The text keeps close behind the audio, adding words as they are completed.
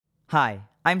Hi,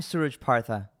 I'm Suraj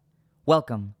Partha.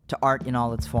 Welcome to Art in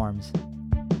All Its Forms.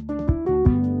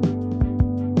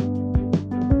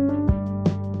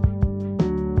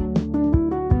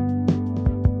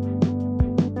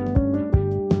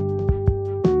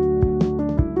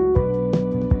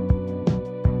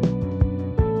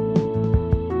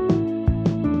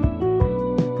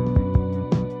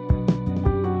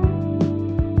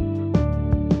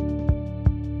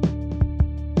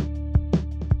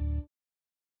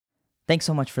 Thanks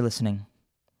so much for listening.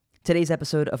 Today's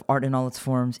episode of Art in All Its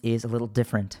Forms is a little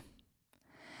different.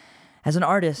 As an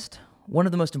artist, one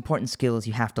of the most important skills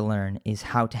you have to learn is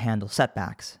how to handle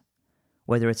setbacks.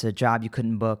 Whether it's a job you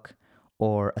couldn't book,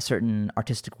 or a certain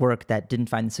artistic work that didn't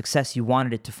find the success you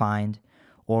wanted it to find,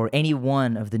 or any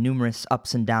one of the numerous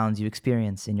ups and downs you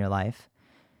experience in your life,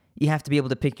 you have to be able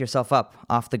to pick yourself up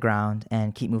off the ground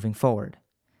and keep moving forward.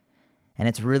 And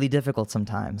it's really difficult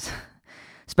sometimes.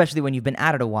 Especially when you've been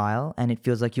at it a while and it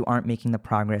feels like you aren't making the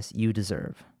progress you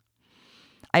deserve.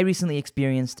 I recently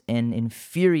experienced an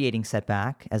infuriating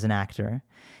setback as an actor,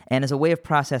 and as a way of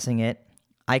processing it,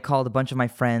 I called a bunch of my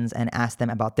friends and asked them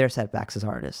about their setbacks as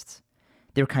artists.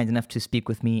 They were kind enough to speak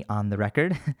with me on the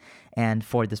record and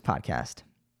for this podcast.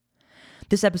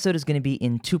 This episode is going to be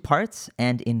in 2 parts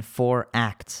and in 4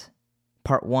 acts.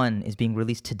 Part 1 is being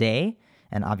released today,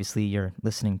 and obviously you're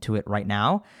listening to it right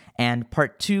now, and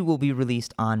part 2 will be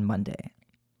released on Monday.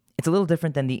 It's a little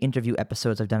different than the interview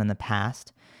episodes I've done in the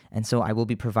past, and so I will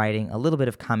be providing a little bit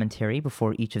of commentary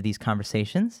before each of these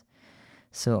conversations.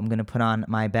 So I'm going to put on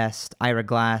my best Ira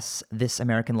Glass This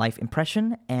American Life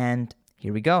impression, and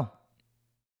here we go.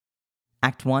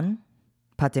 Act 1,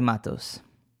 Patematos.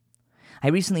 I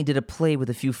recently did a play with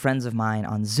a few friends of mine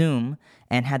on Zoom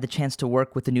and had the chance to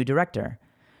work with the new director.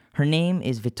 Her name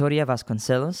is Vitória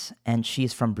Vasconcelos, and she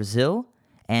is from Brazil,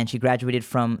 and she graduated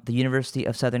from the University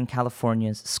of Southern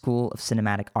California's School of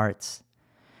Cinematic Arts.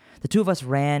 The two of us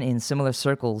ran in similar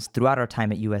circles throughout our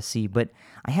time at USC, but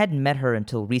I hadn't met her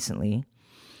until recently.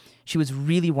 She was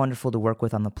really wonderful to work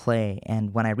with on the play,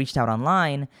 and when I reached out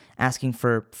online asking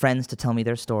for friends to tell me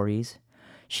their stories,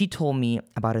 she told me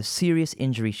about a serious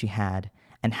injury she had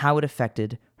and how it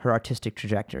affected her artistic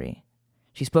trajectory.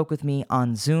 She spoke with me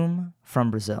on Zoom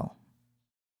from Brazil.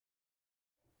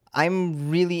 I'm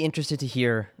really interested to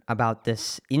hear about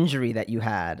this injury that you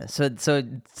had. So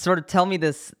sort of tell me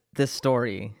this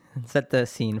story. Set the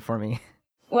scene for me.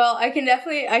 Well, I can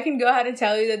go ahead and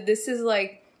tell you that this is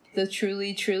like the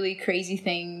truly, truly crazy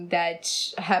thing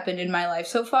that happened in my life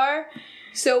so far.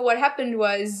 So what happened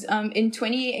was in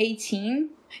 2018,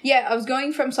 I was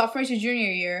going from sophomore to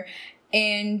junior year,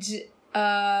 and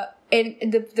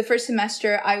the first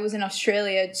semester I was in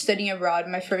Australia studying abroad.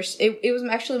 It was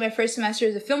actually my first semester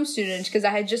as a film student because I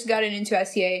had just gotten into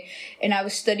SCA and I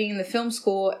was studying in the film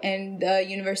school in the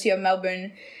University of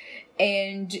Melbourne.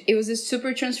 And it was a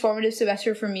super transformative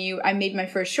semester for me. I made my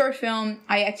first short film.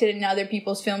 I acted in other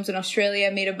people's films in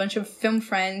Australia, made a bunch of film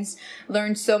friends,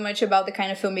 learned so much about the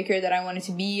kind of filmmaker that I wanted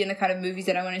to be and the kind of movies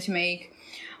that I wanted to make.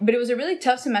 But it was a really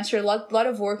tough semester, a lot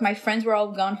of work. My friends were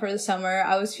all gone for the summer.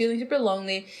 I was feeling super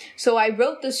lonely. So I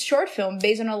wrote this short film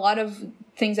based on a lot of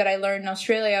things that I learned in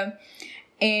Australia.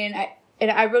 And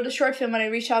I wrote a short film and I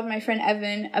reached out to my friend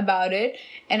Evan about it.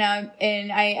 And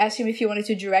I asked him if he wanted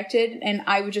to direct it and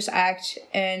I would just act.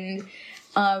 And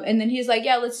then he's like,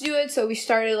 yeah, let's do it. So we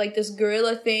started like this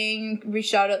guerrilla thing,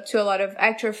 reached out to a lot of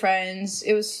actor friends.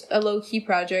 It was a low-key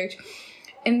project.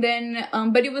 And then,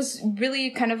 but it was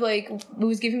really kind of like, it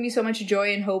was giving me so much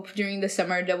joy and hope during the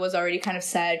summer that was already kind of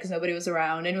sad because nobody was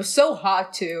around. And it was so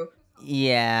hot too.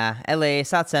 Yeah, LA,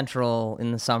 South Central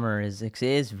in the summer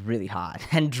is really hot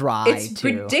and dry it's too. It's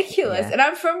ridiculous. Yeah. And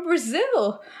I'm from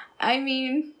Brazil. I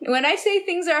mean, when I say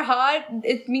things are hot,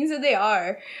 it means that they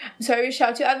are. So I reached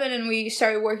out to Evan and we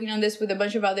started working on this with a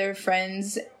bunch of other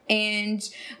friends. And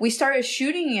we started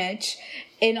shooting it.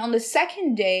 And on the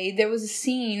second day, there was a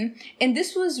scene. And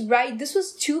this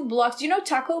was 2 blocks. Do you know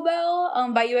Taco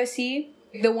Bell by USC?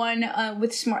 The one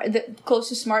close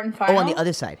to Smart and Final. Oh, on the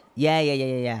other side. Yeah.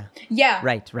 Yeah.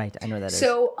 Right. I know that is.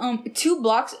 So, 2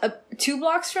 blocks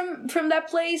from that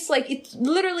place, like it's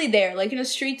literally there, like in a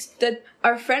street that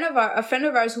a friend of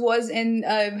ours who was in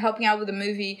helping out with the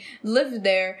movie lived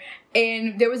there.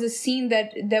 And there was a scene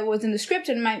that was in the script,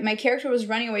 and my character was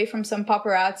running away from some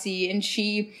paparazzi, and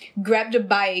she grabbed a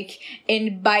bike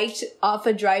and biked off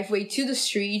a driveway to the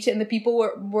street, and the people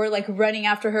were like running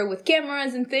after her with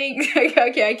cameras and things.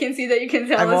 Okay, I can see that you can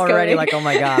tell. I'm already like, oh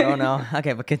my god, oh no.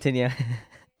 Okay, but continue.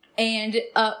 And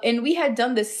we had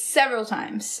done this several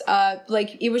times.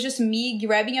 Like it was just me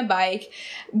grabbing a bike,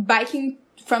 biking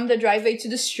from the driveway to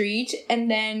the street. And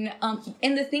then,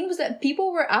 and the thing was that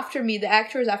people were after me, the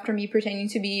actors after me, pretending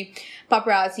to be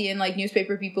paparazzi and like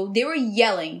newspaper people. They were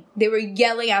yelling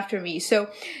after me. So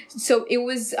it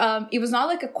was not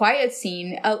like a quiet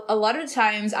scene. A lot of the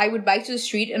times I would bike to the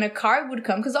street and a car would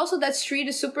come, because also that street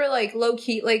is super like low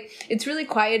key, like it's really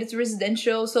quiet, it's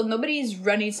residential, so nobody's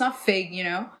running, it's not fake, you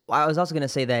know? I was also going to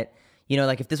say that, you know,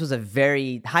 like if this was a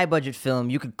very high budget film,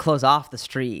 you could close off the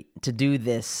street to do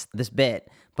this bit.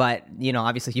 But, you know,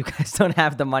 obviously you guys don't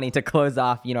have the money to close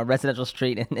off, you know, a residential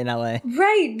street in LA.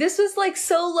 Right. This was like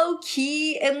so low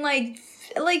key and like,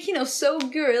 you know, so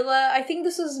guerrilla. I think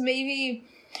this was maybe,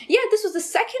 this was the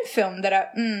second film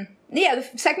that the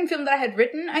second film that I had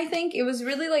written, I think. It was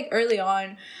really like early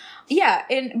on. Yeah,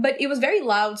 but it was very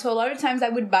loud, so a lot of times I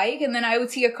would bike and then I would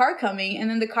see a car coming and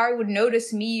then the car would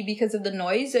notice me because of the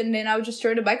noise, and then I would just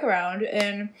turn the bike around.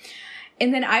 And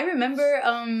then I remember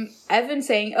Evan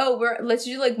saying, "Oh, let's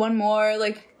do like one more,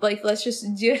 like let's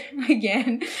just do it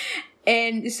again."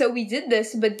 And so we did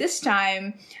this, but this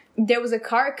time there was a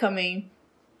car coming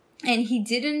and he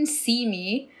didn't see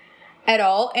me at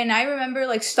all. And I remember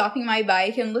like stopping my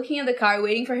bike and looking at the car,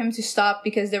 waiting for him to stop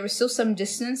because there was still some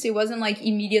distance. It wasn't like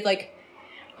immediate, like,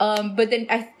 but then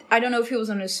I don't know if he was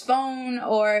on his phone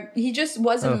or he just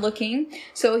wasn't looking.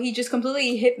 So he just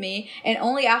completely hit me. And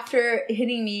only after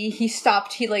hitting me, he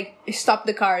stopped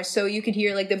the car. So you could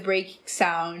hear like the brake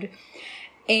sound.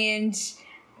 And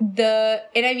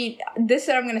I mean, this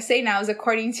that I'm going to say now is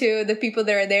according to the people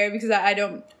that are there, because I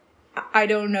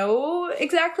don't know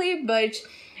exactly, but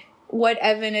what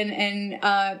Evan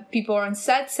and people on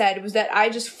set said was that I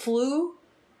just flew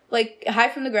like high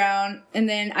from the ground and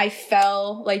then I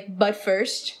fell like butt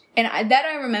first. And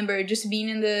I remember just being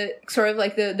in the sort of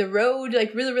like the road,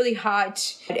 like really, really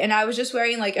hot. And I was just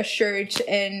wearing like a shirt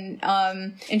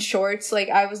and shorts. Like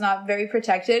I was not very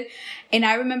protected. And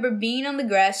I remember being on the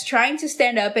grass, trying to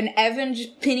stand up, and Evan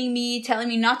just pinning me, telling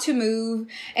me not to move.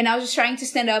 And I was just trying to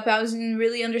stand up. I wasn't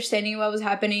really understanding what was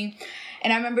happening.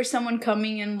 And I remember someone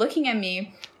coming and looking at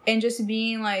me and just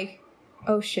being like,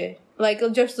 "Oh shit." Like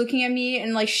just looking at me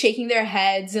and like shaking their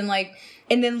heads and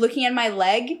then looking at my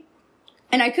leg.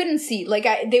 And I couldn't see, like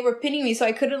they were pinning me, so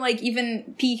I couldn't like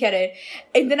even peek at it.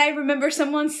 And then I remember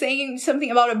someone saying something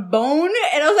about a bone,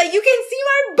 and I was like, "You can see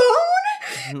my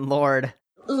bone?" Lord.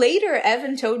 Later,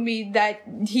 Evan told me that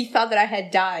he thought that I had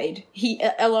died. He,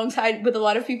 alongside with a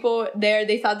lot of people there,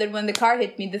 they thought that when the car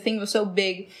hit me, the thing was so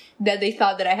big that they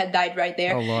thought that I had died right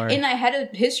there. Oh, Lord. And I had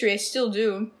a history, I still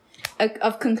do,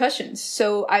 of concussions.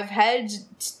 So I've had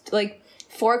like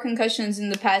 4 concussions in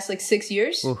the past like 6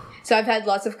 years. Oof. So I've had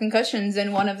lots of concussions,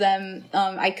 and one of them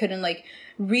I couldn't like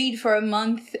read for a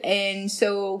month, and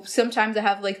so sometimes I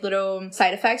have like little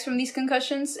side effects from these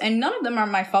concussions, and none of them are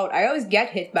my fault. I always get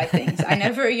hit by things. I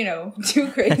never,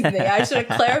 do crazy things. I should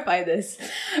clarify this.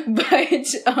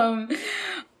 But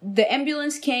the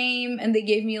ambulance came and they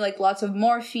gave me like lots of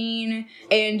morphine,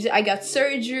 and I got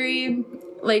surgery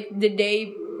like the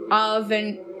day of.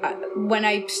 And when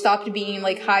I stopped being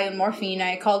like high on morphine,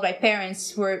 I called my parents,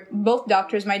 who were both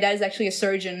doctors. My dad is actually a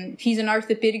surgeon. He's an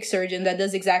orthopedic surgeon that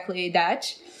does exactly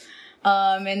that.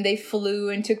 And they flew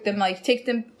and took them like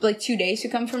 2 days to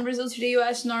come from Brazil to the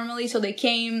US normally. So they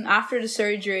came after the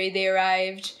surgery, they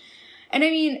arrived. And I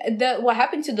mean, what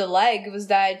happened to the leg was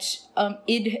that,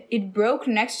 it broke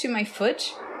next to my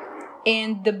foot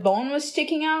and the bone was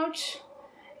sticking out.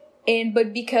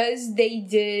 But because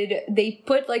they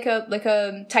put like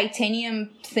a titanium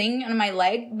thing on my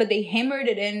leg, but they hammered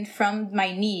it in from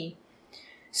my knee.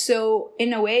 So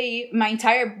in a way, my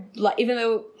entire, even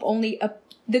though only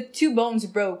the 2 bones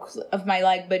broke of my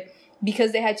leg, but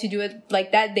because they had to do it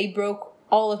like that, they broke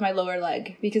all of my lower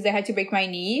leg because they had to break my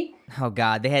knee. Oh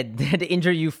God, they had to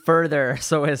injure you further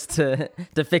so as to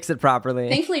fix it properly.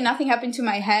 Thankfully, nothing happened to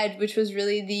my head, which was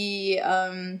really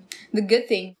the good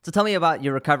thing. So tell me about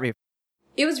your recovery.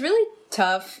 It was really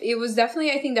tough. It was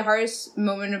definitely, I think, the hardest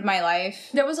moment of my life.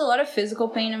 There was a lot of physical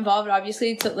pain involved.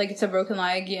 Obviously, it's a broken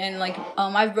leg, and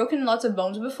I've broken lots of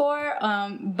bones before,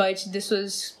 but this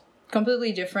was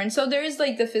completely different. So there is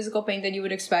like the physical pain that you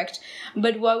would expect,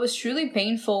 but what was truly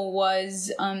painful was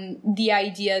the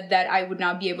idea that I would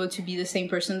not be able to be the same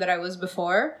person that I was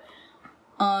before.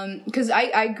 Because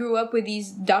I grew up with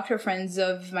these doctor friends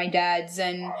of my dad's,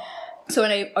 and so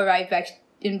when I arrived back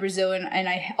in Brazil and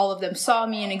all of them saw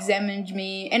me and examined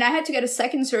me, and I had to get a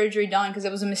second surgery done because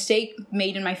there was a mistake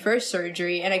made in my first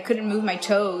surgery and I couldn't move my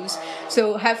toes.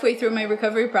 So halfway through my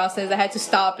recovery process, I had to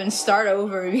stop and start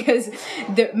over because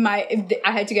I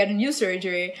had to get a new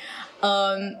surgery.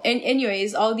 And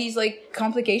anyways, all these like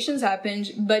complications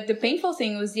happened, but the painful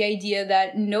thing was the idea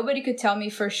that nobody could tell me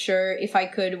for sure if I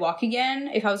could walk again,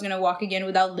 if I was going to walk again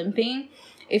without limping,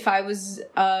 if I was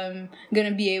going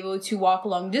to be able to walk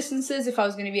long distances, if I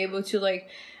was going to be able to like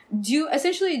do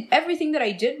essentially everything that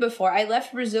I did before. I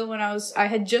left Brazil when I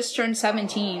had just turned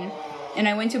 17, and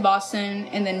I went to Boston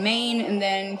and then Maine and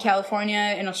then California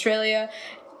and Australia.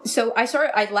 So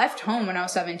I left home when I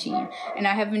was 17, and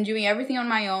I have been doing everything on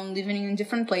my own, living in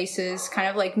different places, kind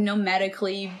of like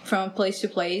nomadically from place to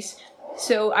place.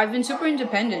 So I've been super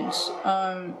independent,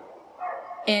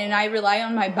 and I rely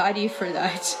on my body for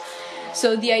that.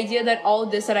 So the idea that all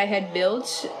this that I had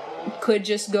built could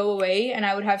just go away, and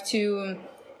I would have to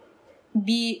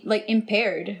be like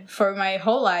impaired for my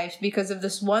whole life because of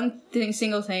this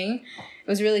single thing, it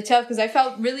was really tough because I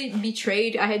felt really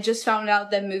betrayed. I had just found out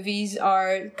that movies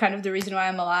are kind of the reason why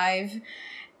I'm alive,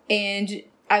 and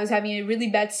I was having a really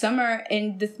bad summer,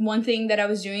 and the one thing that I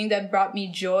was doing that brought me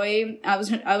joy, I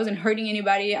wasn't hurting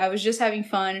anybody, I was just having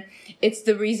fun. It's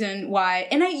the reason why.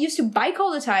 And I used to bike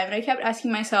all the time, and I kept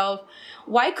asking myself,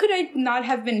 why could I not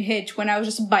have been hit when I was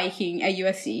just biking at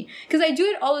USC? Because I do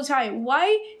it all the time.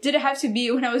 Why did it have to be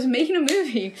when I was making a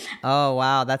movie? Oh,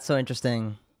 wow. That's so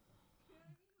interesting.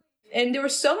 And there were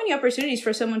so many opportunities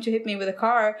for someone to hit me with a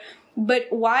car, but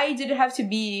why did it have to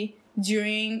be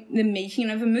during the making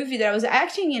of a movie that I was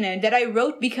acting in it, that I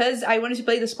wrote because I wanted to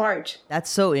play this part? That's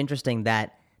so interesting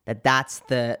that's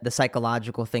the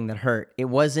psychological thing that hurt. It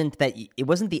wasn't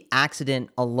the accident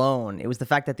alone. It was the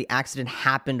fact that the accident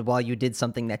happened while you did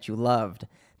something that you loved.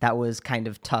 That was kind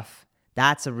of tough.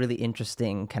 That's a really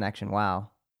interesting connection.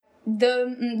 Wow.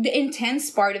 The intense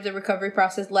part of the recovery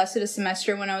process lasted a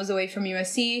semester when I was away from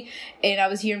USC, and I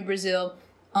was here in Brazil,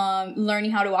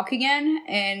 learning how to walk again,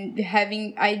 and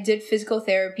I did physical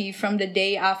therapy from the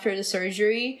day after the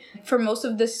surgery. For most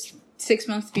of this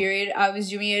 6-month period, I was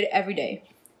doing it every day.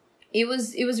 It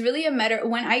was really a matter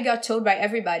when I got told by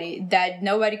everybody that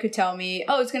nobody could tell me,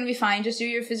 oh, it's going to be fine, just do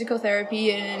your physical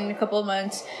therapy, and in a couple of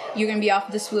months you're going to be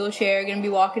off this wheelchair, you're going to be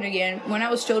walking again. When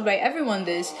I was told by everyone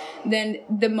this, then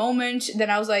the moment that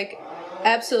I was like,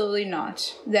 absolutely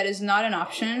not. That is not an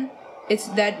option. It's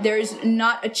that there is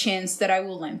not a chance that I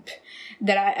will limp.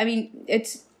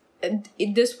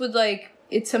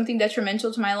 It's something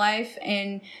detrimental to my life,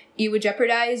 and it would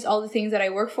jeopardize all the things that I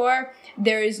work for.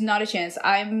 There is not a chance.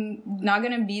 I'm not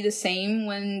going to be the same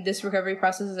when this recovery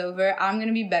process is over. I'm going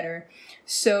to be better.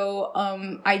 So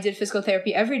I did physical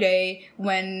therapy every day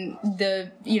when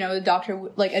the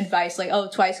doctor advised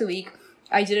twice a week.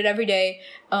 I did it every day.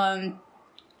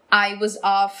 I was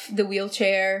off the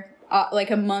wheelchair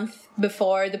a month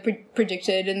before the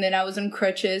predicted, and then I was on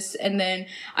crutches, and then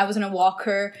I was on a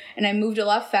walker, and I moved a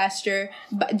lot faster.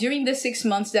 But during the 6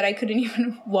 months that I couldn't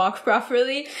even walk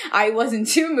properly, I was in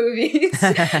 2 movies.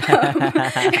 And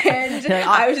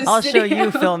I was just I'll show you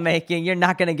filmmaking. You're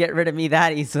not going to get rid of me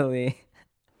that easily.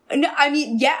 No,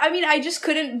 I just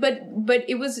couldn't, but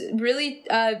it was really,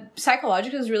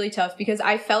 psychologically it was really tough because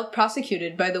I felt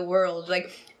prosecuted by the world.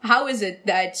 Like, how is it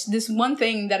that this one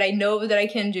thing that I know that I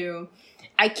can do,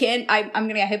 I'm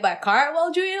gonna get hit by a car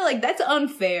while doing it? Like, that's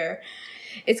unfair.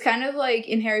 It's kind of like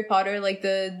in Harry Potter, like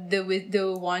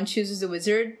the wand chooses the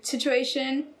wizard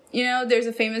situation. There's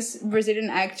a famous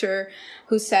Brazilian actor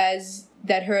who says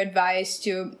that her advice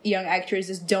to young actors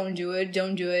is don't do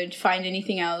it, find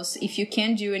anything else. If you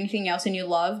can't do anything else and you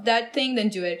love that thing, then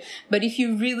do it. But if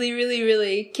you really, really,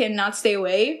 really cannot stay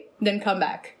away, then come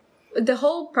back. The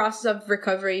whole process of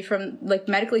recovery from,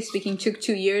 medically speaking, took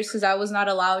 2 years because I was not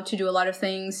allowed to do a lot of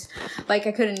things. Like,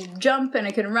 I couldn't jump and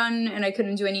I couldn't run and I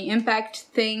couldn't do any impact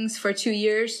things for 2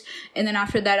 years. And then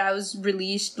after that, I was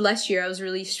released. Last year, I was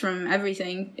released from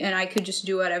everything and I could just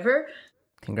do whatever.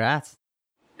 Congrats.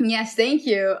 Yes, thank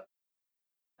you.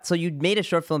 So you made a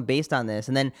short film based on this.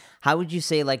 And then how would you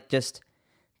say, just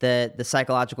the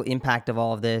psychological impact of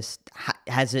all of this,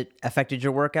 has it affected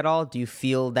your work at all? Do you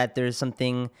feel that there's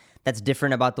something that's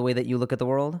different about the way that you look at the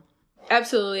world?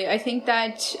 Absolutely. I think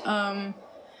that I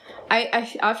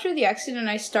after the accident,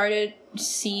 I started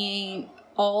seeing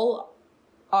all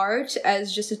art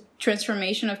as just a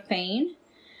transformation of pain.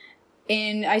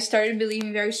 And I started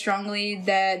believing very strongly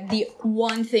that the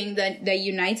one thing that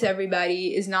unites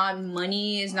everybody is not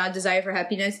money, is not desire for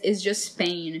happiness, is just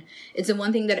pain. It's the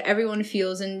one thing that everyone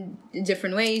feels in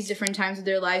different ways, different times of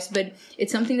their lives, but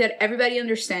it's something that everybody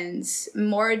understands.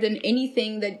 More than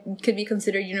anything that could be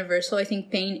considered universal, I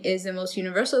think pain is the most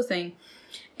universal thing.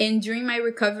 And during my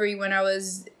recovery, when I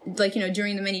was,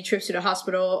 during the many trips to the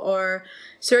hospital or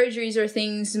surgeries or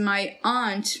things, my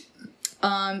aunt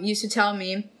used to tell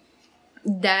me,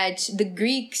 that the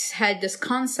Greeks had this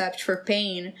concept for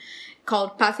pain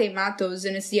called pathematos,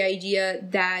 and it's the idea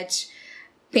that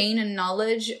pain and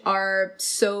knowledge are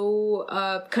so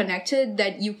connected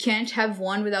that you can't have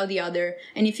one without the other.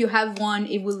 And if you have one,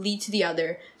 it will lead to the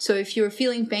other. So if you're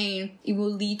feeling pain, it will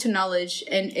lead to knowledge.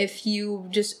 And if you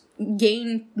just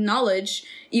gain knowledge,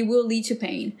 it will lead to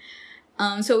pain.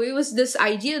 So it was this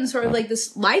idea and sort of like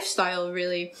this lifestyle,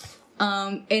 really.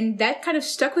 And that kind of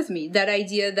stuck with me, that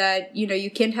idea that, you know,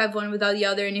 you can't have one without the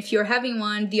other. And if you're having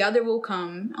one, the other will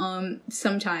come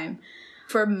sometime.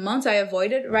 For months, I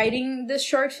avoided writing this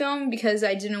short film because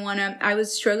I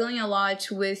was struggling a lot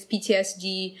with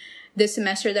PTSD this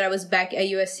semester that I was back at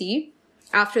USC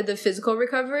after the physical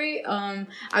recovery. I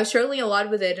was struggling a lot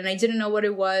with it and I didn't know what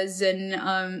it was.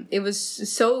 And it was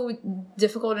so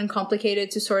difficult and complicated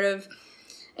to sort of,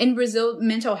 in Brazil,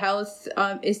 mental health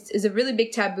is a really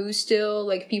big taboo still.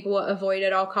 Like, people avoid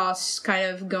at all costs kind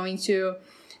of going to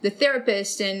the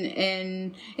therapist,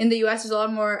 and in the US it's a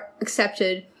lot more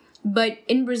accepted. But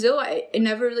in Brazil, it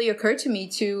never really occurred to me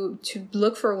to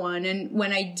look for one. And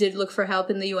when I did look for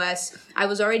help in the US, I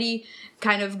was already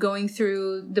kind of going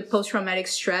through the post-traumatic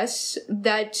stress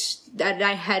that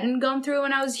I hadn't gone through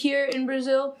when I was here in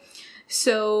Brazil.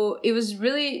 So it was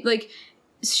really like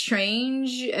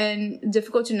strange and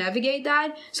difficult to navigate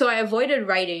that. So I avoided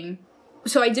writing.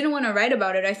 So I didn't want to write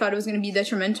about it. I thought it was going to be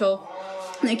detrimental.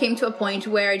 And it came to a point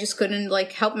where I just couldn't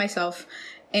like help myself.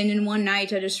 And in one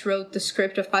night, I just wrote the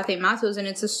script of Pathematos, and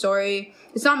it's a story.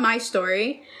 It's not my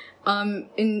story.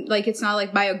 It's not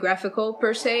like biographical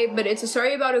per se, but it's a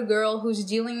story about a girl who's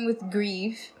dealing with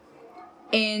grief.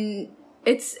 And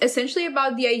it's essentially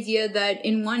about the idea that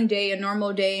in one day, a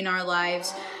normal day in our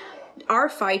lives, our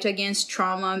fight against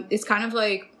trauma is kind of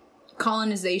like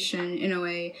colonization in a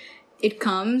way. It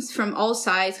comes from all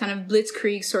sides, kind of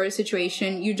blitzkrieg sort of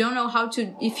situation. You don't know how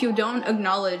to, if you don't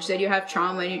acknowledge that you have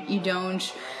trauma,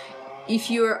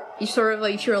 if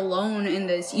you're alone in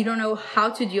this, you don't know how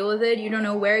to deal with it. You don't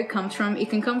know where it comes from. It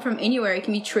can come from anywhere. It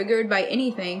can be triggered by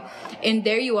anything. And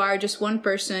there you are, just one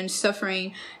person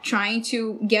suffering, trying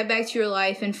to get back to your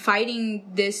life and fighting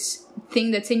this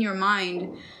thing that's in your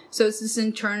mind. So it's this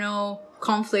internal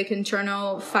conflict,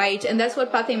 internal fight. And that's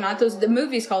what Pathematos, the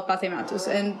movie is called Pathematos.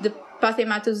 And the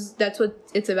Pathematos, that's what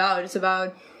it's about. It's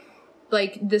about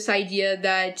like this idea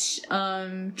that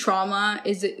trauma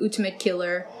is the ultimate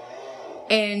killer.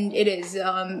 And it is.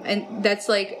 And that's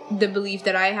like the belief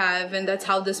that I have. And that's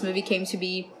how this movie came to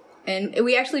be. And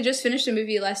we actually just finished the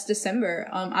movie last December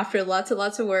after lots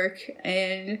of work.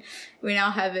 And we now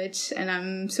have it. And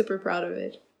I'm super proud of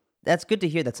it. That's good to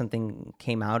hear that something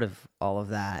came out of all of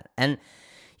that. And,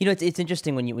 you know, it's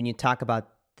interesting when you talk about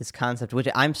this concept, which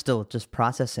I'm still just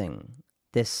processing,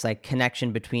 this like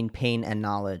connection between pain and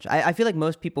knowledge. I feel like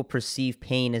most people perceive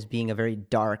pain as being a very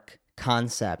dark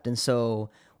concept. And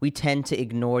so we tend to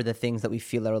ignore the things that we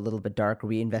feel are a little bit dark, or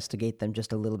we investigate them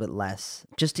just a little bit less.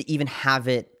 Just to even have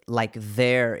it like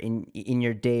there in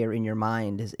your day or in your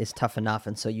mind is tough enough.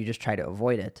 And so you just try to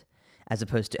avoid it. As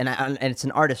opposed to, and it's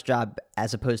an artist's job,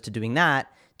 as opposed to doing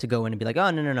that, to go in and be like, oh,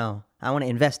 no, I want to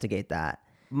investigate that.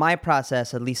 My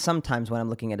process, at least sometimes when I'm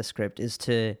looking at a script, is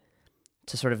to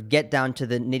sort of get down to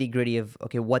the nitty gritty of,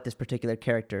 okay, what this particular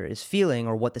character is feeling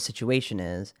or what the situation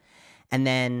is. And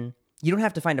then you don't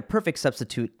have to find a perfect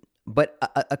substitute, but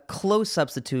a close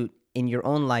substitute in your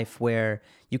own life where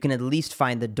you can at least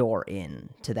find the door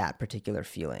in to that particular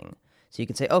feeling. So you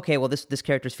can say, okay, well, this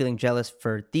character is feeling jealous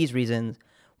for these reasons.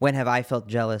 When have I felt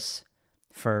jealous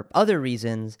for other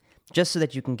reasons, just so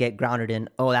that you can get grounded in,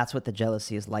 oh, that's what the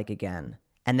jealousy is like again.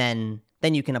 And then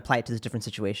you can apply it to this different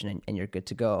situation and you're good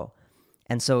to go.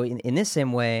 And so in this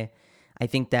same way, I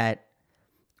think that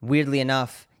weirdly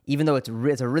enough, even though it's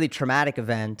a really traumatic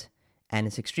event and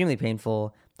it's extremely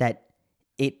painful, that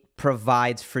it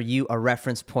provides for you a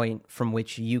reference point from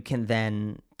which you can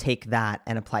then take that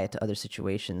and apply it to other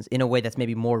situations in a way that's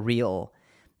maybe more real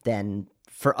than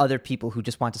for other people who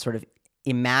just want to sort of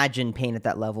imagine pain at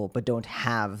that level, but don't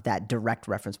have that direct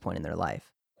reference point in their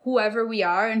life. Whoever we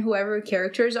are and whoever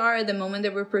characters are at the moment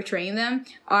that we're portraying them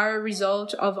are a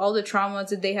result of all the traumas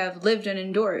that they have lived and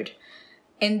endured.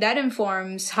 And that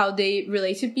informs how they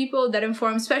relate to people. That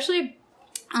informs especially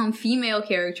female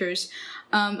characters,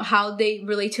 how they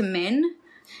relate to men.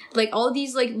 Like all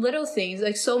these like little things,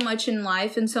 like so much in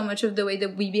life and so much of the way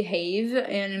that we behave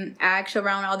and act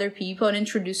around other people and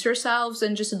introduce ourselves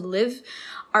and just live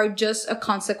are just a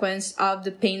consequence of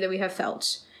the pain that we have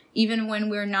felt, even when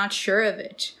we're not sure of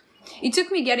it. It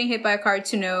took me getting hit by a car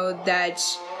to know that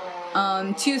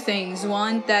two things.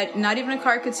 One, that not even a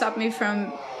car could stop me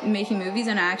from making movies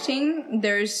and acting.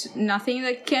 There's nothing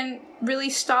that can really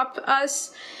stop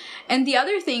us. And the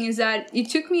other thing is that it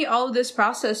took me all of this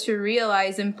process to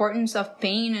realize the importance of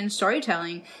pain in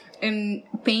storytelling and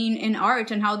pain in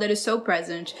art and how that is so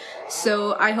present.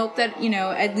 So I hope that,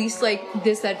 at least like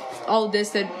this, that all this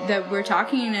that we're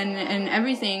talking and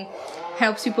everything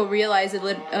helps people realize it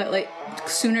like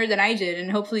sooner than I did,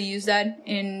 and hopefully use that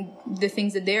in the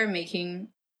things that they're making.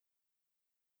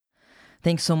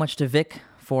 Thanks so much to Vic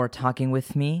for talking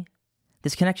with me.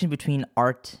 This connection between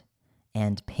art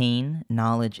and pain,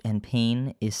 knowledge and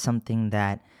pain, is something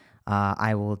that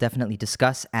I will definitely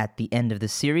discuss at the end of the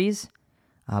series.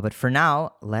 But for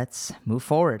now, let's move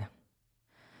forward.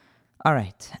 All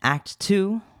right, Act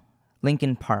 2,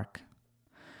 Lincoln Park.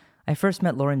 I first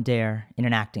met Lauren Dare in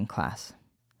an acting class.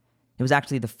 It was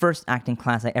actually the first acting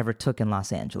class I ever took in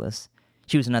Los Angeles.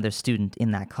 She was another student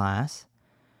in that class.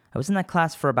 I was in that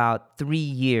class for about 3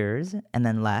 years and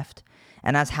then left.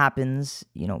 And as happens,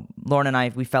 Lauren and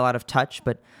I, we fell out of touch,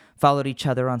 but followed each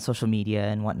other on social media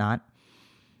and whatnot.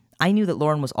 I knew that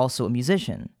Lauren was also a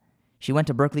musician. She went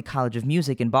to Berklee College of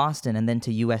Music in Boston and then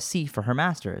to USC for her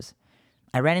master's.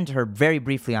 I ran into her very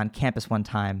briefly on campus one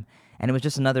time, and it was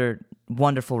just another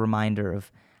wonderful reminder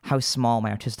of how small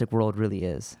my artistic world really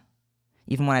is,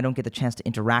 even when I don't get the chance to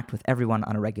interact with everyone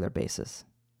on a regular basis.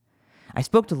 I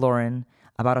spoke to Lauren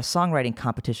about a songwriting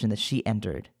competition that she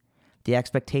entered, the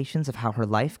expectations of how her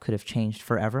life could have changed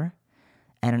forever,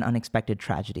 and an unexpected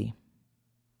tragedy.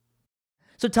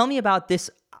 So tell me about this.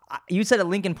 You said a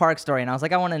Linkin Park story, and I was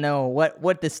like, I want to know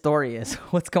what this story is.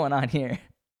 What's going on here?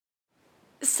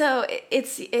 So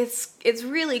it's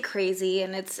really crazy,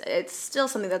 and it's still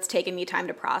something that's taken me time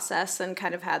to process and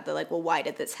kind of had the why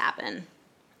did this happen?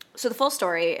 So the full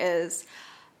story is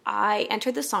I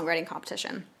entered this songwriting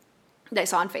competition that I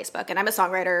saw on Facebook, and I'm a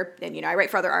songwriter, and I write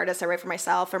for other artists, I write for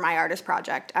myself, for my artist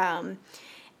project, and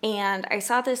I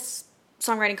saw this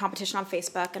songwriting competition on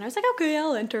Facebook, and I was like, okay,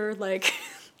 I'll enter,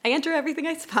 I enter everything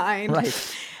I find.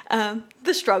 Right.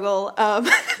 The struggle of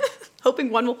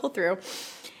hoping one will pull through.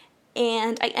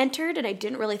 And I entered, and I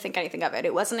didn't really think anything of it.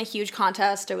 It wasn't a huge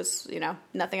contest. It was,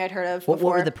 nothing I'd heard of before.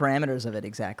 What were the parameters of it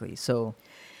exactly? So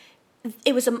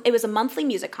it was a monthly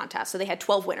music contest. So they had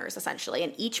 12 winners, essentially,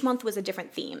 and each month was a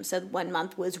different theme. So 1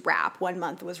 month was rap, 1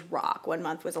 month was rock, 1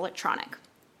 month was electronic.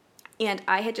 And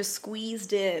I had just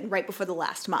squeezed in right before the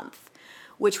last month,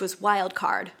 which was wild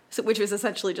card, which was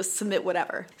essentially just submit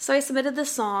whatever. So I submitted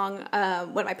this song,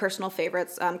 one of my personal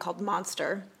favorites, called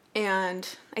Monster, and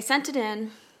I sent it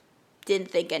in.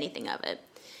 Didn't think anything of it.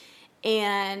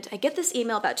 And I get this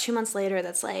email about 2 months later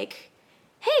that's like,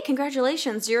 hey,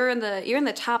 congratulations, you're in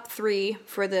the top 3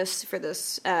 for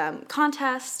this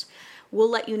contest. We'll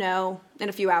let you know in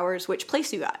a few hours which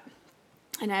place you got.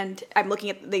 And I'm looking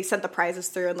at, they sent the prizes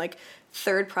through, and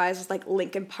third prize was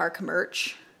Linkin Park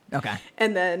merch. Okay.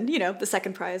 And then, the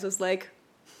second prize was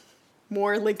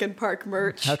more Linkin Park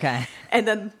merch. Okay. And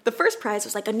then the first prize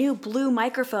was a new blue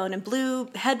microphone and blue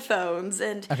headphones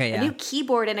and a new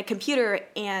keyboard and a computer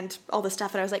and all this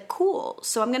stuff. And I was like, cool.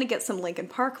 So I'm going to get some Linkin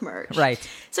Park merch. Right.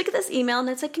 So I get this email, and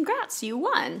it's like, congrats, you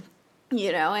won.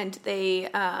 And they,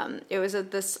 it was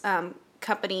this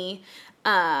company,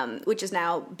 which has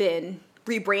now been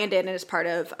rebranded and is part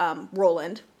of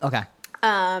Roland. Okay.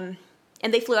 And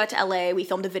they flew out to LA. We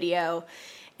filmed a video.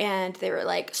 And they were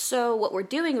like, so what we're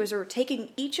doing is we're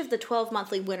taking each of the 12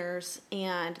 monthly winners,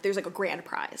 and there's a grand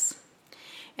prize.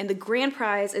 And the grand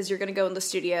prize is you're going to go in the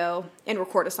studio and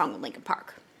record a song with Linkin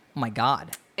Park. Oh my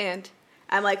God. And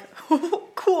I'm like,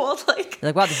 cool.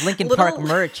 Wow, this Linkin Park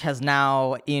merch has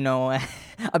now, been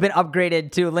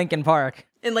upgraded to Linkin Park.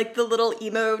 And the little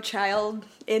emo child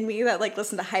in me that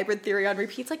listened to Hybrid Theory on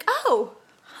repeat,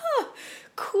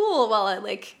 cool, while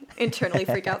I internally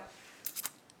freak out.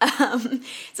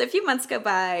 So a few months go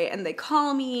by, and they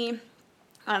call me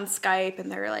on Skype,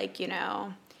 and they're like,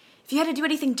 if you had to do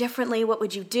anything differently, what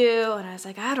would you do? And I was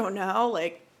like, I don't know,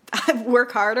 I'd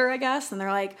work harder, I guess. And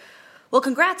they're like, well,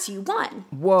 congrats, you won.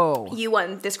 Whoa. You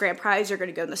won this grand prize. You're going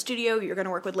to go in the studio. You're going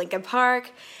to work with Linkin Park.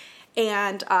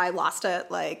 And I lost it.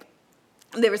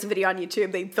 There was a video on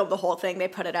YouTube. They filmed the whole thing. They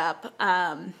put it up.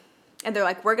 And they're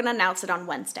like, we're going to announce it on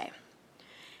Wednesday.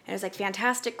 And I was like,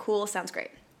 fantastic, cool, sounds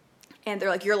great. And they're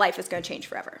like, your life is going to change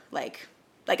forever.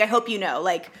 I hope you know,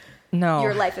 no,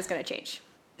 your life is going to change.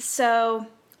 So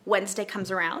Wednesday comes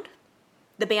around.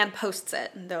 The band posts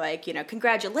it. And they're like,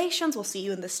 congratulations, we'll see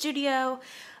you in the studio.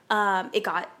 It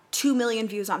got 2 million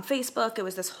views on Facebook. It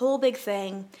was this whole big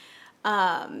thing.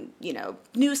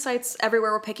 News sites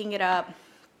everywhere were picking it up.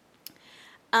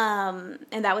 And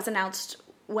that was announced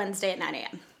Wednesday at 9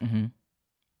 a.m. Mm-hmm.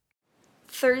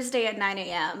 Thursday at 9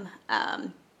 a.m.,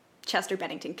 Chester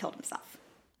Bennington killed himself.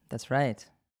 That's right.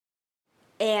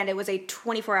 And it was a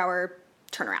 24-hour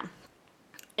turnaround.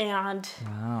 And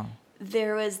Wow.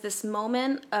 there was this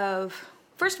moment of,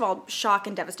 first of all, shock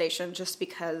and devastation just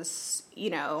because,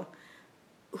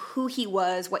 who he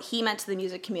was, what he meant to the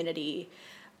music community,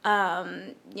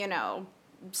 6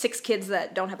 kids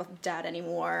that don't have a dad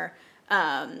anymore,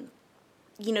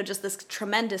 just this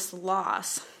tremendous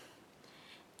loss.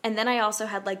 And then I also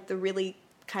had like the really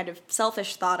kind of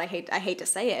selfish thought, I hate to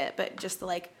say it, but just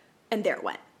like, and there it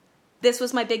went. This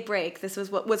was my big break. This was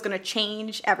what was going to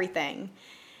change everything.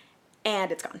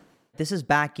 And it's gone. This is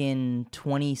back in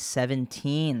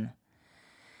 2017.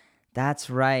 That's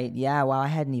right. Yeah, wow, I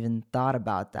hadn't even thought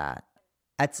about that.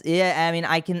 I mean,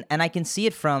 I can see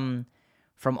it from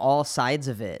all sides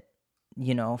of it.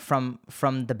 From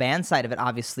the band side of it,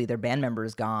 obviously their band member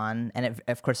is gone, and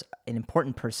of course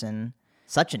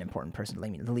such an important person,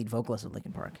 like the lead vocalist of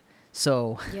Linkin Park.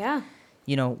 So yeah,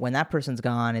 when that person's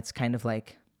gone, it's kind of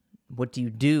like, what do you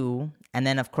do? And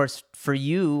then, of course, for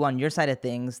you on your side of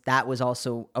things, that was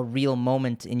also a real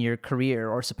moment in your career,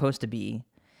 or supposed to be,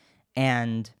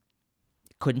 and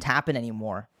it couldn't happen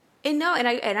anymore. And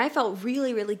I felt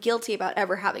really, really guilty about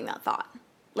ever having that thought.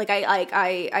 Like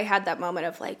I had that moment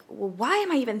of like, well, why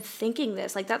am I even thinking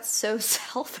this? Like, that's so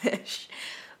selfish.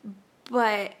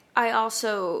 But I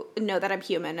also know that I'm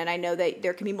human, and I know that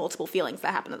there can be multiple feelings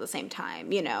that happen at the same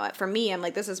time. For me, I'm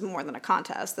like, this is more than a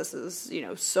contest. This is,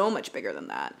 so much bigger than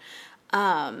that.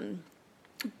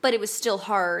 But it was still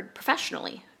hard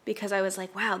professionally because I was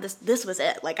like, wow, this was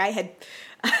it. Like I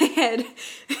had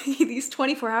these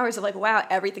 24 hours of like, wow,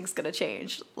 everything's going to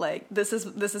change. Like this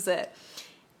is it.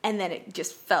 And then it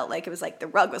just felt like it was like the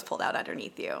rug was pulled out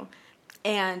underneath you.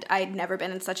 And I'd never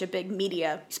been in such a big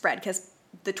media spread because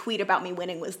the tweet about me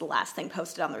winning was the last thing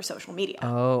posted on their social media.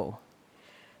 Oh.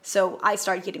 So I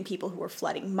started getting people who were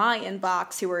flooding my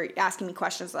inbox, who were asking me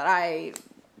questions that I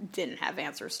didn't have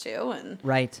answers to. And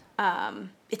right.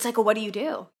 It's like, well, what do you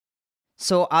do?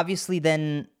 So obviously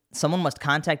then someone must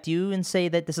contact you and say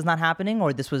that this is not happening,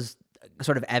 or this was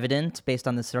sort of evident based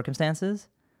on the circumstances?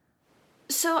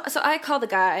 So I call the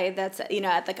guy that's,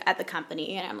 at the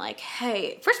company, and I'm like,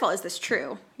 hey, first of all, is this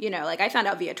true? I found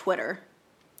out via Twitter.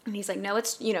 And he's like, no,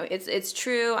 it's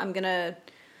true.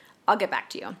 I'll get back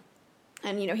to you.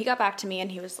 And, he got back to me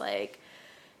and he was like,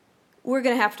 we're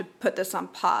going to have to put this on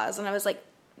pause. And I was like,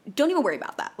 don't even worry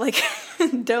about that. Like,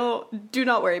 do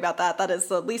not worry about that. That is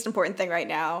the least important thing right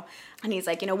now. And he's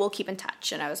like, we'll keep in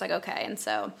touch. And I was like, okay. And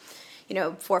so,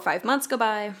 4 or 5 months go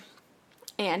by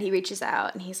and he reaches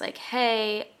out and he's like,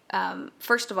 hey,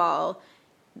 first of all,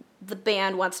 the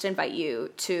band wants to invite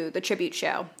you to the tribute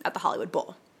show at the Hollywood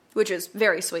Bowl, which is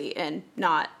very sweet and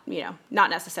not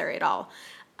necessary at all.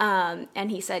 And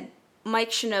he said,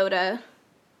 Mike Shinoda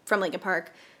from Linkin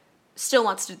Park still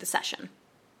wants to do the session.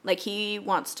 Like he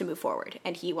wants to move forward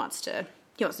and he wants to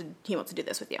do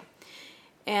this with you.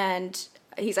 And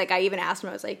he's like, I even asked him,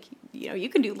 I was like, you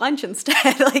can do lunch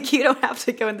instead. Like you don't have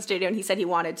to go in the studio. And he said he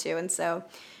wanted to. And so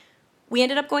we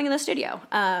ended up going in the studio,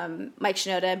 Mike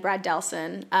Shinoda and Brad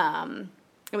Delson. And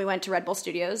we went to Red Bull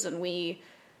Studios and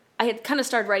I had kind of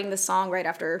started writing this song right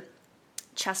after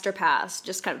Chester passed,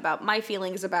 just kind of about my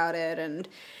feelings about it and,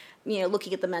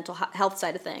 looking at the mental health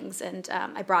side of things. And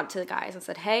I brought it to the guys and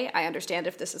said, hey, I understand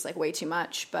if this is like way too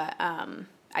much, but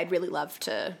I'd really love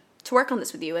to work on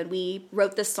this with you. And we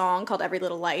wrote this song called Every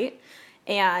Little Light,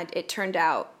 and it turned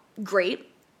out great.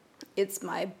 It's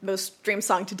my most streamed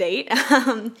song to date.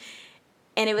 And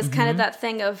it was kind of that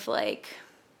thing of like,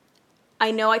 I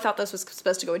know I thought this was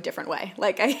supposed to go a different way.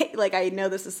 I know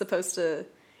this is supposed to,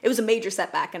 it was a major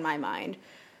setback in my mind,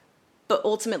 but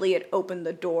ultimately it opened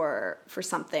the door for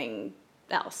something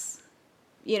else.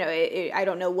 I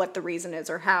don't know what the reason is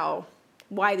or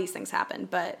why these things happen,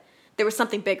 but there was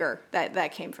something bigger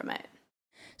that came from it.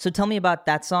 So tell me about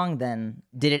that song then.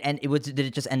 Did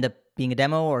it just end up being a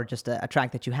demo or just a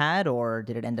track that you had, or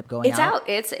did it end up going out?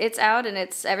 It's out and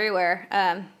it's everywhere.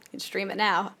 You can stream it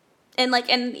now. And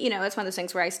it's one of those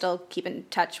things where I still keep in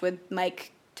touch with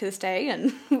Mike to this day,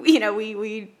 and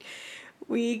we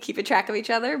keep a track of each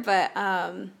other. But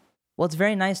well, it's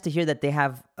very nice to hear that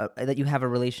that you have a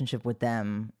relationship with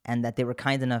them, and that they were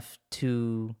kind enough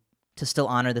to still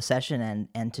honor the session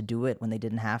and to do it when they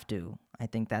didn't have to. I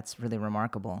think that's really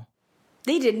remarkable.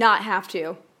 They did not have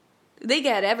to. They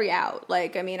get every out.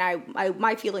 Like, I mean,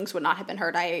 my feelings would not have been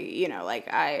hurt.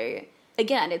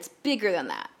 Again, it's bigger than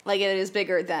that. Like, it is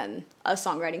bigger than a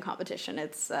songwriting competition.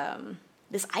 It's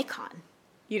this icon,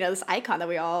 this icon that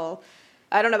we all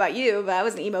I don't know about you, but I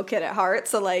was an emo kid at heart.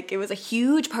 So like, it was a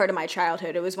huge part of my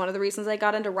childhood. It was one of the reasons I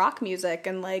got into rock music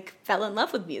and like fell in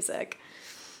love with music.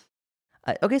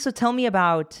 Okay, so tell me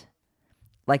about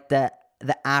like the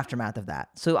aftermath of that.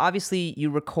 So obviously you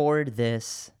record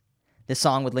this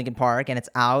song with Linkin Park and it's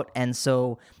out, and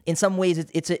so in some ways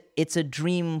it's a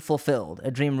dream fulfilled,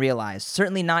 a dream realized.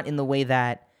 Certainly not in the way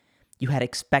that you had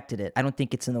expected it. I don't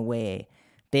think it's in the way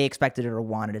they expected it or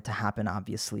wanted it to happen,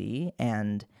 obviously.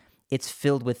 And it's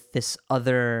filled with this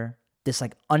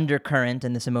like undercurrent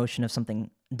and this emotion of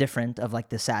something different, of like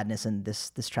this sadness and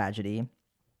this tragedy.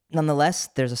 Nonetheless,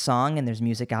 there's a song and there's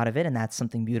music out of it, and that's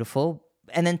something beautiful.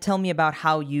 And then tell me about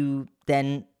how you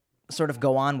then sort of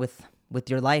go on with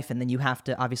your life, and then you have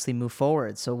to obviously move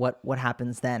forward. So what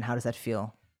happens then? How does that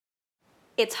feel?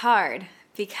 It's hard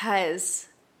because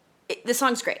the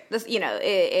song's great. This,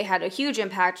 it had a huge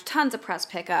impact, tons of press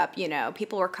pickup,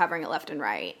 people were covering it left and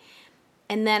right.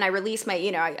 And then I released my,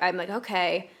 I'm like,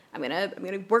 okay, I'm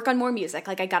gonna work on more music.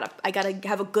 Like I gotta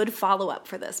have a good follow up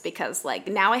for this, because like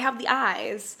now I have the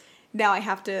eyes, now I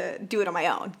have to do it on my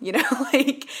own.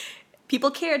 Like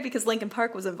people cared because Linkin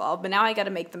Park was involved, but now I got to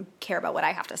make them care about what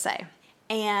I have to say.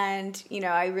 And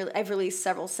I've released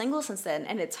several singles since then,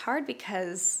 and it's hard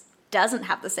because it doesn't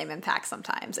have the same impact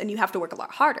sometimes, and you have to work a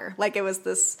lot harder. Like it was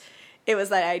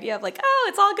that idea of like, oh,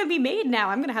 it's all going to be made now.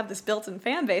 I'm going to have this built-in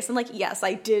fan base. And like, yes,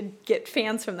 I did get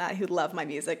fans from that who love my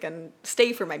music and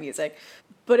stay for my music.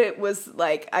 But it was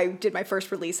like, I did my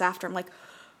first release after. I'm like,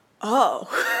 oh,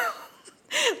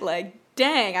 like,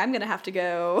 dang, I'm going to have to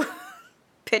go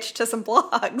pitch to some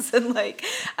blogs. And like,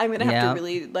 I'm going to have to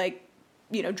really like,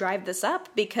 drive this up,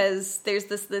 because there's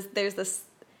this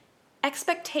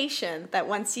expectation that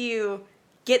once you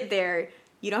get there,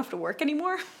 you don't have to work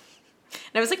anymore.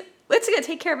 And I was like, it's going to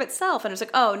take care of itself. And I was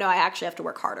like, oh, no, I actually have to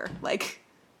work harder. Like,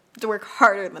 to work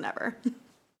harder than ever.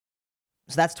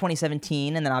 So that's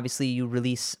 2017. And then obviously you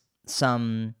release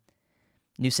some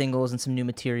new singles and some new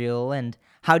material. And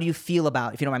how do you feel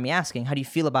about, if you don't mind me asking, how do you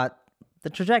feel about the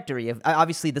trajectory of,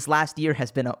 obviously this last year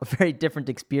has been a very different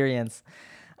experience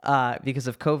because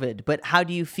of COVID. But how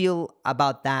do you feel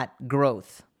about that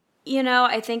growth?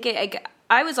 I think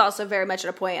I was also very much at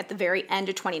a point at the very end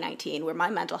of 2019 where my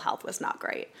mental health was not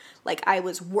great. Like, I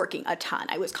was working a ton.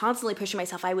 I was constantly pushing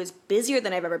myself. I was busier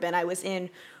than I've ever been. I was in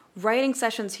writing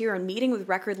sessions here and meeting with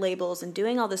record labels and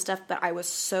doing all this stuff, but I was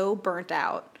so burnt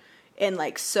out and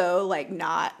like so like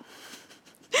not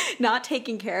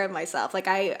taking care of myself. Like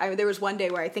I there was one day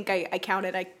where I think I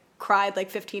counted, I cried like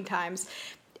 15 times,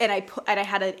 and I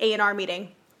had an A&R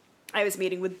meeting. I was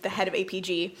meeting with the head of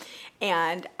APG,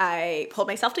 and I pulled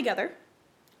myself together.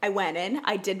 I went in,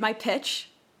 I did my pitch,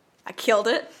 I killed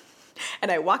it,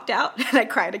 and I walked out, and I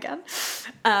cried again.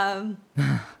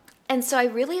 And so I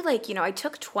really I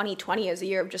took 2020 as a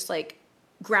year of just like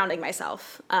grounding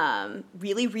myself,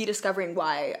 really rediscovering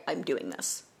why I'm doing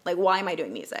this. Like, why am I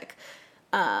doing music?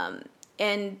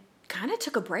 And kind of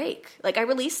took a break. Like, I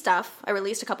released stuff. I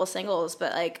released a couple singles,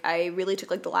 but like I really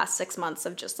took like the last 6 months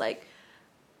of just like,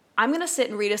 I'm going to sit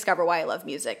and rediscover why I love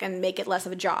music and make it less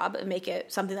of a job and make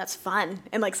it something that's fun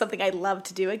and like something I love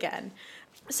to do again.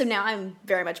 So now I'm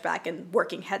very much back in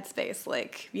working headspace,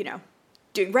 like,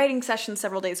 doing writing sessions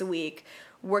several days a week,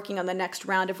 working on the next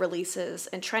round of releases,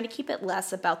 and trying to keep it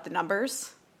less about the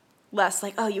numbers, less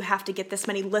like, oh, you have to get this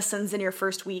many listens in your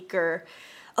first week, or,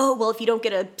 oh, well, if you don't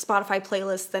get a Spotify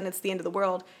playlist, then it's the end of the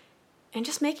world. And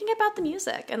just making it about the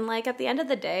music. And like at the end of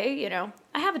the day,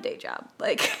 I have a day job.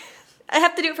 Like, I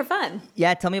have to do it for fun.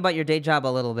 Yeah, tell me about your day job a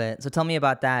little bit. So tell me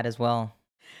about that as well.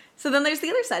 So then there's the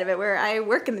other side of it where I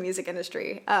work in the music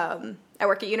industry. I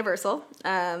work at Universal.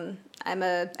 I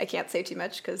can't say too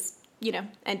much because,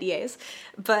 NDAs.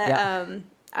 But yeah.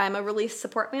 I'm a release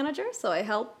support manager, so I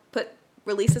help put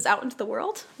releases out into the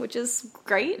world, which is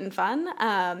great and fun.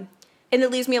 And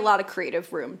it leaves me a lot of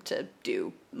creative room to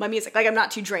do my music. Like, I'm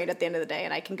not too drained at the end of the day,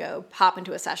 and I can go hop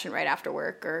into a session right after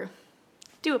work or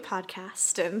do a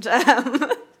podcast and,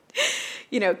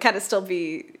 kind of still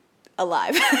be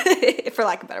alive, for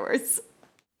lack of better words.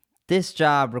 This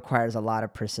job requires a lot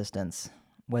of persistence,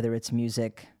 whether it's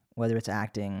music, whether it's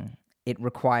acting. It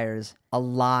requires a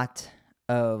lot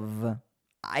of,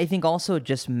 I think, also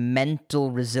just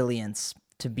mental resilience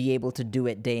to be able to do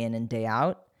it day in and day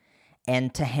out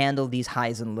and to handle these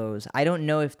highs and lows. I don't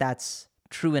know if that's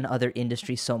true in other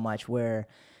industries so much, where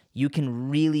you can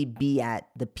really be at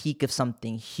the peak of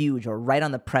something huge or right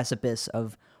on the precipice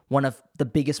of one of the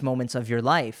biggest moments of your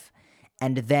life,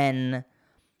 and then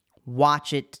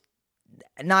watch it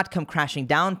not come crashing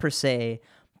down per se,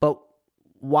 but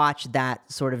watch that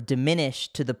sort of diminish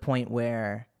to the point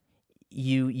where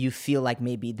you feel like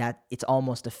maybe that it's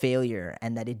almost a failure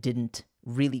and that it didn't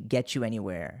really get you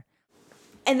anywhere.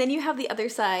 And then you have the other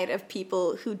side of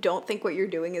people who don't think what you're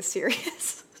doing is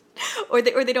serious. or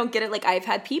they don't get it. Like, I've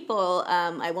had people,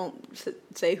 I won't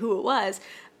say who it was,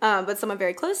 but someone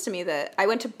very close to me, that I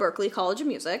went to Berklee College of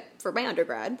Music for my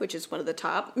undergrad, which is one of the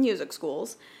top music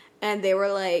schools. And they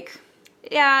were like,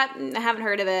 yeah, I haven't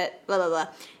heard of it, blah, blah, blah.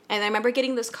 And I remember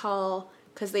getting this call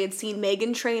because they had seen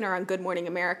Meghan Trainor on Good Morning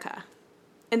America.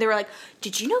 And they were like,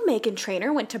 did you know Meghan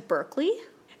Trainor went to Berklee?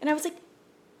 And I was like,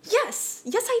 yes,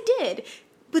 I did.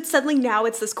 But suddenly now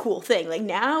it's this cool thing. Like,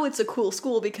 now it's a cool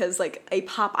school because, like, a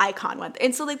pop icon went there.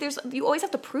 And so, like, you always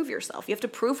have to prove yourself. You have to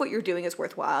prove what you're doing is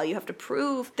worthwhile. You have to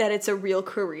prove that it's a real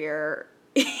career,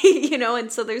 you know? And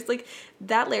so there's, like,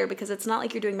 that layer, because it's not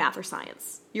like you're doing math or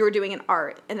science. You're doing an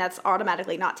art, and that's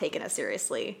automatically not taken as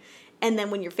seriously. And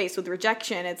then when you're faced with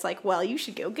rejection, it's like, well, you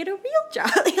should go get a real job.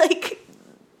 Like,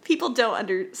 people don't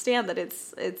understand that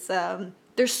it's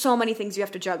there's so many things you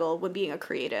have to juggle when being a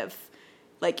creative.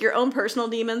 Like, your own personal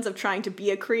demons of trying to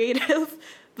be a creative,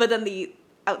 but then the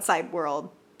outside world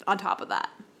on top of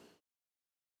that.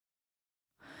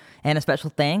 And a special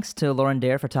thanks to Lauren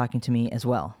Dare for talking to me as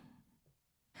well.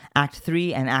 Act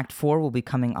 3 and Act 4 will be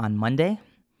coming on Monday.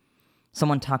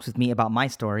 Someone talks with me about my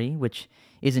story, which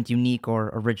isn't unique or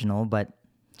original, but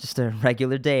just a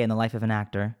regular day in the life of an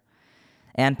actor.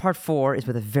 And Part 4 is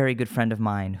with a very good friend of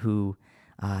mine who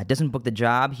doesn't book the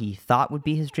job he thought would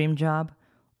be his dream job,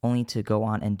 only to go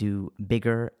on and do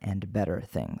bigger and better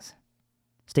things.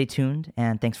 Stay tuned,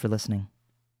 and thanks for listening.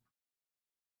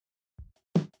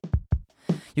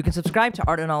 You can subscribe to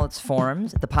Art in All Its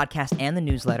Forms, the podcast and the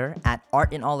newsletter, at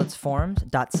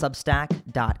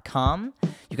artinallitsforms.substack.com.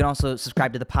 You can also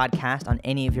subscribe to the podcast on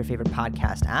any of your favorite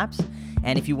podcast apps.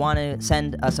 And if you want to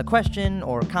send us a question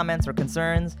or comments or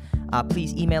concerns,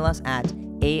 please email us at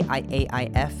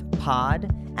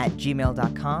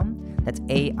aiaifpod@gmail.com. That's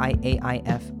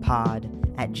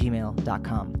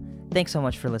aiaifpod@gmail.com. Thanks so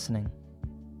much for listening.